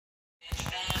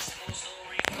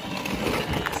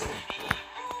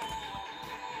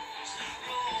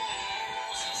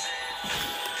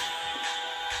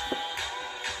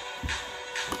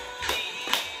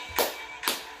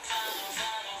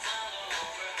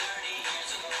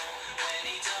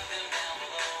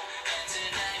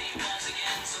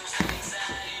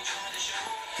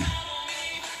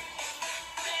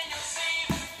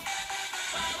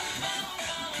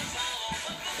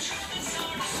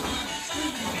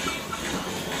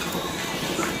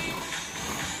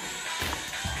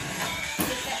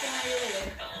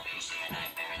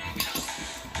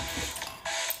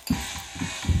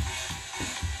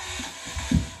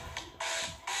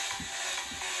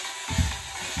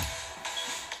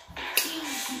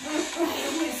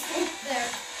There.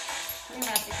 Bring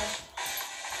that sticker.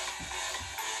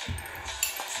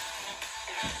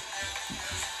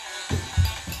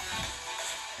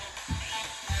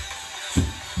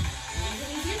 Is it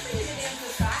easier for you to dance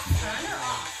with socks on or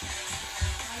off?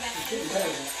 I guess keep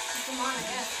them on, I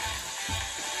guess.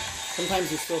 Sometimes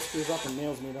he still screws up and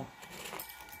nails me though.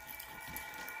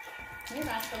 Here,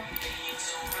 Roscoe.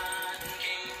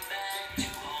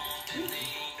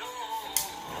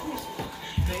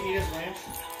 They eat his lamp.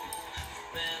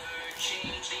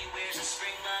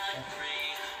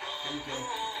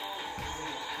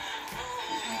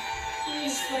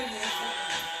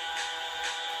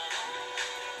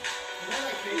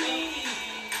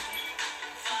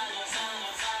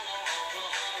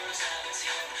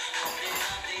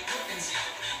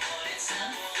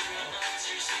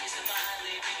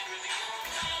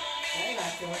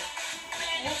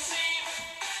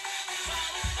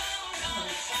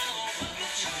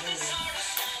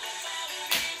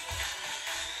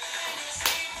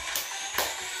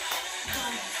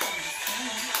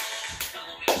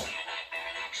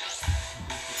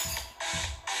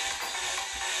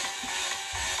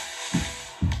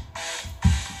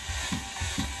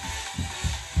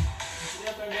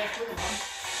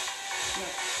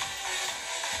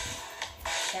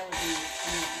 That would be amazing.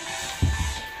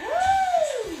 Woo!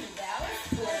 That was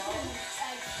cool.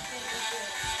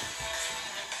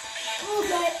 Oh,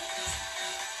 good.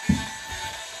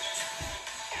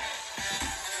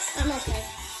 I'm okay.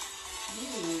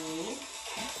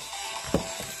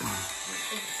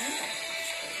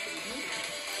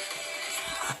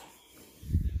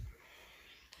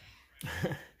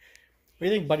 What do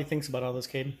you think Buddy thinks about all this,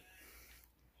 Caden?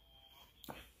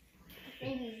 I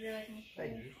think he's really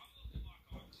confused.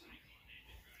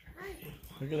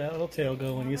 Look at that little tail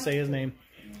go when you say his name.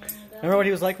 Remember what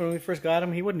he was like when we first got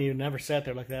him? He wouldn't even never sat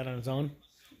there like that on his own.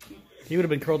 He would have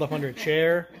been curled up under a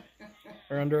chair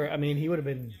or under. I mean, he would have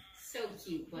been So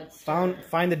cute, but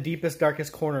find the deepest,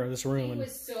 darkest corner of this room. he And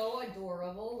was so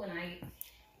adorable when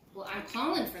I'm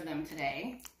calling for them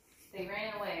today. They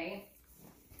ran away,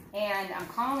 and I'm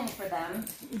calling for them,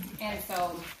 and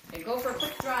so they go for a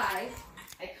quick drive.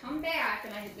 I come back,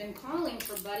 and I had been calling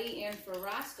for Buddy and for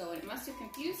Roscoe, and it must have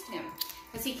confused him,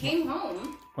 because he came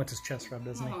home. wants his chest rubbed,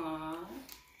 doesn't he? Aww.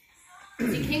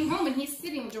 He came home, and he's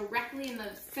sitting directly in the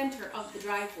center of the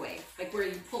driveway, like where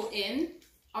you pull in,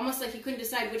 almost like he couldn't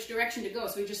decide which direction to go,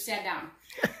 so he just sat down.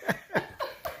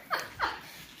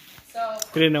 So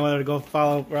He didn't know whether to go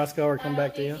follow Roscoe or come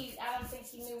back to you. I don't think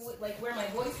he knew where my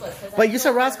voice was. But you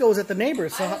said Roscoe was at the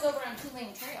neighbors, so I was over on Two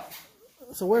Lane Trail.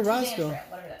 so where'd Two Lane Roscoe Trail,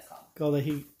 whatever that's called. go? That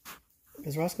he,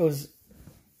 because Roscoe's.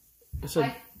 You said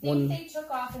I think they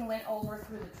took off and went over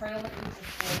through the trail that we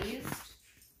just blazed,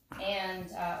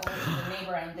 and over to the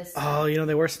neighbor on this side. Oh, you know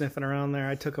they were sniffing around there.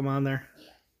 I took him on there. Yeah.